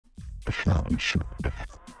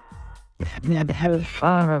never had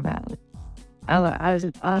fun about it. I was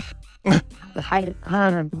off the height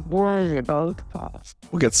of worry about cost.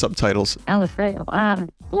 We'll get subtitles. I was afraid of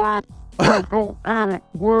what?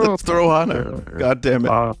 Let's throw on it. God damn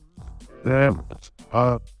it.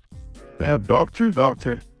 Doctor.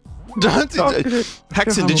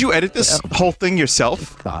 Hexen, did you edit this whole thing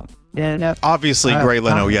yourself? Yeah, no. Obviously, Gray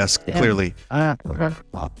Leno, yes, clearly.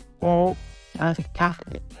 Oh, I was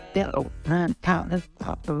Catholic.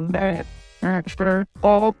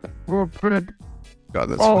 God,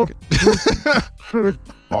 that's fucking...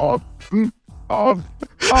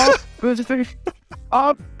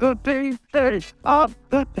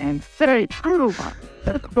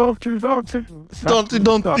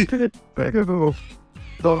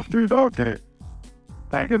 Doctor.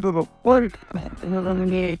 Back into the work.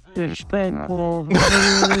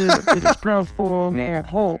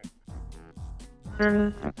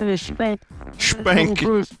 Spank.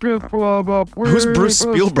 Who's Bruce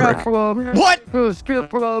Spielberg? What?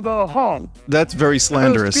 That's very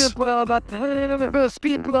slanderous.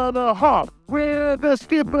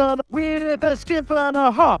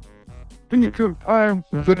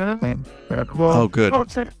 Oh, good.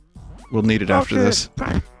 We'll need it after this.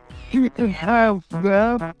 He can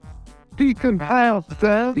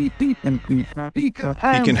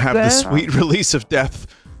have the sweet release of death.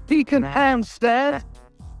 He can have that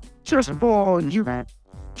just for you.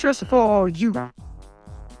 Just for you.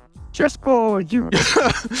 Just for you.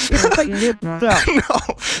 No.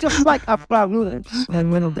 Just like a flower.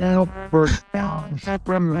 And when the bird comes,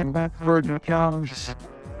 bird comes.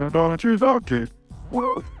 Doctor.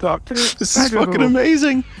 Doctor. This is fucking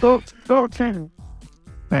amazing. Doctor.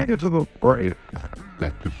 Back into the brain.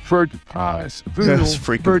 That the bird pies. Yes,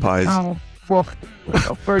 freaking pies. I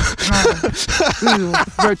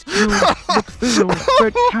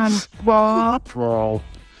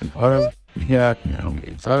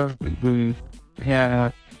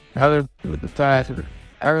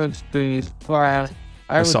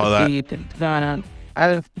saw that.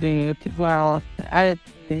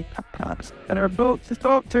 And our boats just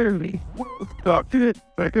talk to me. Talk to it.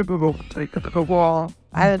 Back into the take it to the wall.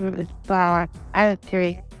 I was flower. I was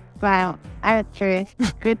curious. Flower. I was curious.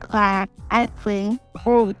 Good class. I was clean.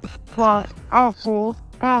 Holy plot. Awful.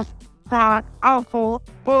 Flower. Awful.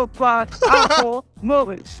 Full plot. Awful.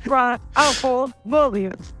 Movies. Plot. Awful.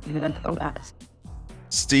 Movies.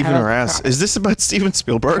 Steven Rass. Is this about Steven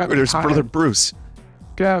Spielberg or his brother Bruce?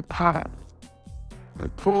 Go pop.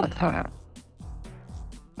 Full time.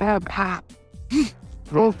 Bad pop.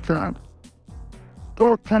 Roll time.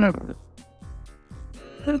 Door tenor.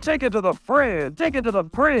 Take it to the fridge. Take it to the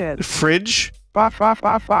fridge. Fridge? Five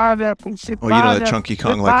apples. Oh, you know that Chunky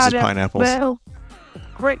Kong likes his pineapples.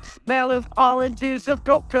 Great smell of oranges of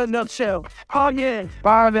coconut shell. Oh yeah.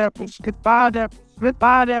 5 apples. Good 5 apples. Good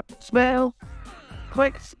 5 apple smell.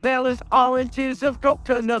 Quick smell is oranges of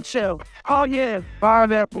coconut shell. Oh yeah.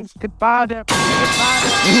 5 apples. Good 5 apples. Good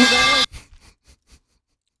 5 apples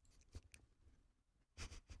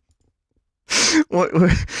smell.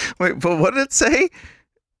 Wait, but what did it say?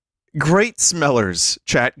 Great smellers,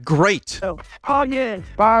 chat. Great. Oh yeah.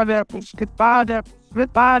 5 apples. Good 5 apples.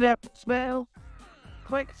 Good 5 apple smell.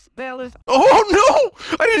 Quick smell is... Oh no!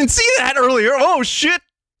 I didn't see that earlier. Oh shit!